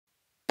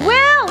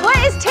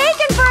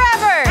taking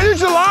forever.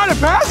 There's a lot of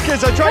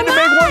baskets. I tried to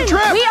make one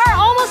trip. We are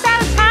almost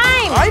out of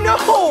time. I know.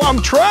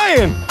 I'm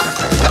trying.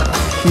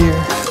 Here.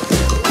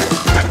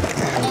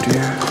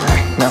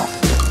 No.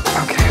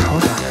 Okay,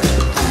 hold on.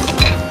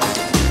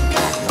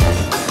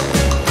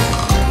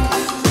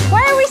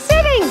 Where are we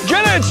sitting?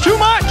 Jenna, it's too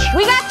much.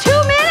 We got 2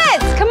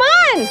 minutes. Come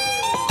on.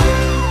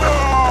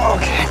 Oh,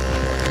 okay.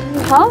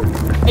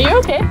 Huh? Are you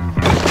okay?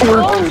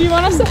 Oh, do you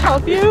want us to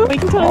help you? We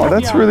can totally help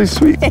That's you really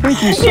sweet.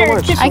 Thank you so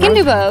much. I can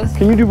do both.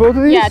 Can you do both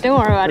of these? Yeah, don't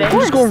worry about it.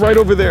 We're just going right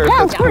over there. Yeah,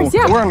 That's of course, cool.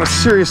 yeah. We're on a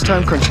serious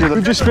time crunch here.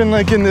 We've just been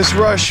like in this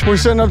rush. We're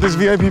setting up this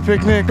VIP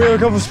picnic. We have a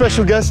couple of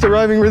special guests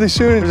arriving really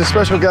soon. There's a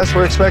special guest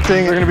we're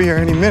expecting. They're gonna be here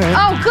any minute.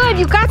 Oh, good.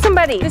 You got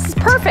somebody. This is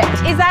perfect.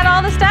 Is that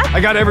all the stuff? I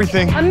got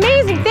everything.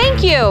 Amazing.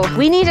 Thank you.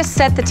 We need to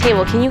set the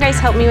table. Can you guys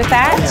help me with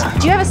that? Yeah.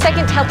 Do you have a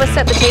second to help us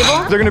set the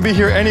table? They're gonna be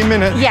here any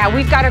minute. Yeah,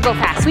 we've got to go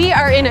fast. We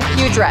are in a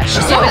huge rush.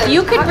 So if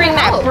you could bring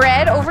that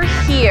bread over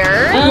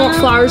here. You want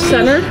flowers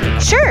centered?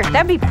 Sure,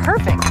 that'd be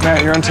perfect.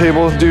 Matt, you're on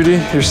table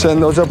duty. You're setting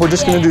those up. We're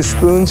just gonna do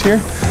spoons here.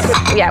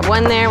 Yeah,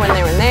 one there, one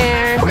there, one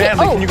there.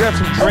 Natalie, can you grab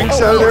some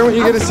drinks out of there when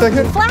you get a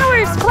second?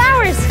 Flowers,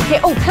 flowers. Okay,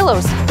 oh,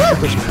 pillows.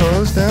 Put those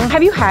pillows down.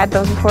 Have you had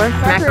those before?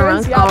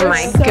 Macaroons? Yeah, Oh they're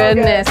my so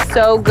goodness,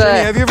 so good.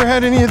 Jenny, have you ever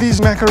had any of these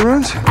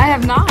macaroons? I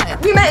have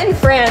not. We met in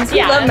France.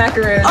 Yeah. We love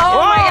macaroons. Oh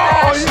my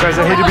gosh. Guys,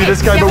 I hate to be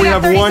this guy, Yeah, but we we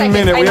have have 30 1 seconds.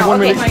 minute. I We have know. 1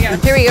 minute. Okay.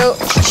 Here we go.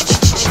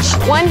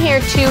 One here,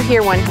 two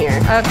here, one here.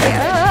 Okay.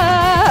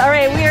 All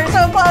right, we are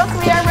so close.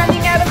 We are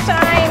running out of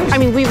time. I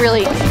mean, we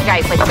really,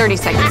 guys, like 30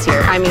 seconds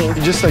here. I mean,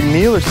 You just like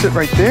kneel or sit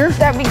right there.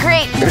 that'd be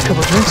great. Get a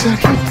couple drinks out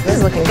here. This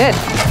is looking good.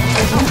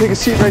 Take a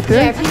seat right Yeah,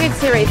 there. if you could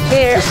sit right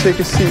there. Just take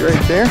a seat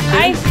right there.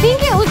 I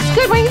think it looks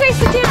good. Why don't you guys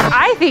sit down?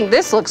 I think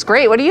this looks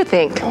great. What do you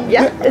think?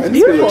 Yeah, it's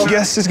beautiful. The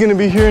guest is gonna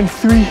be here in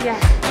 3,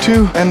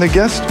 2, and the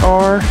guests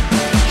are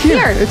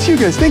here. It's you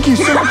guys. Thank you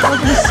so much.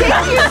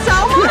 Thank you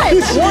so much.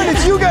 It's one.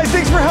 It's you guys.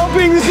 Thanks for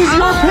helping. This is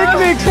your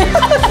picnic.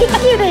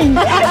 Kidding.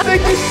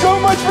 Thank you so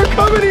much for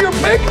coming to your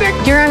picnic.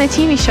 You're on a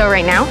TV show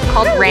right now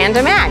called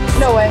Random Acts.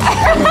 No way.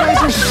 You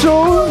guys are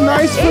so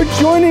nice for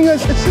joining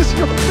us. This is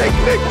your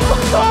picnic.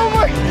 Oh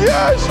my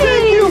gosh.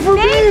 Thank you for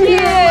being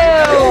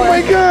here. Oh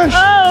my gosh.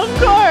 Oh, of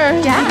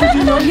course.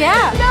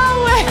 Yeah.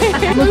 No way.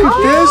 Look at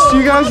this.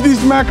 You guys,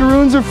 these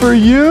macaroons are for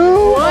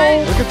you.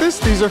 What? Look at this.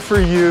 These are for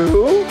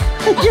you.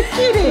 You're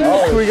kidding.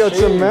 Oh, we got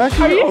some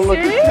macaroons. Are you Oh, look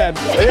serious? at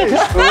that face.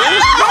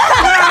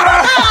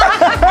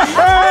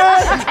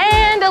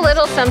 And a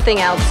little something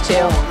else too.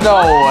 No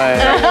way.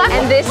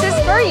 And this is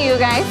for you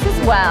guys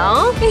as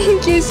well.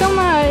 Thank you so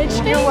much.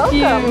 You're welcome.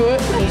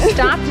 You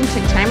stopped and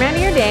took time out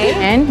of your day,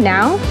 and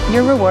now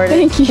you're rewarded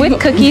Thank you. with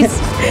cookies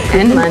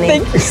and money.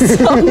 Thank you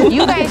so much.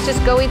 You guys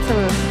just go eat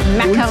some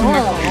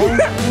macarons.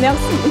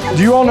 Merci.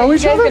 Do you all know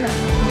each other?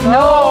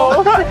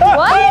 No.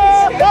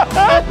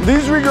 What?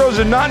 These 3 girls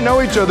did not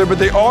know each other, but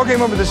they all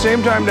came up at the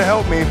same time to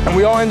help me, and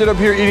we all ended up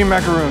here eating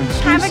macaroons.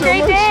 Have a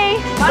great day.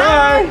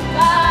 Bye.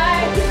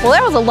 Well,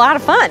 that was a lot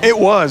of fun. It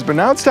was, but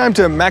now it's time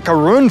to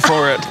macaroon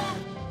for it.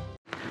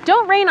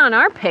 Don't rain on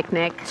our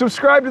picnic.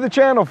 Subscribe to the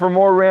channel for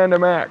more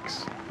random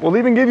acts. We'll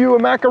even give you a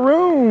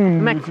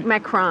macaroon.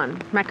 Macron.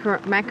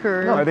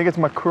 No, I think it's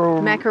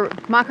macaroon.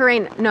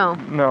 Macarena. No,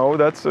 No,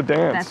 that's a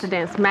dance. that's a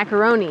dance.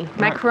 Macaroni.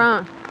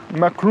 Macron.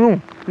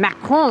 Macron.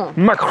 Macron.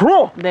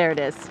 Macron. There it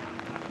is.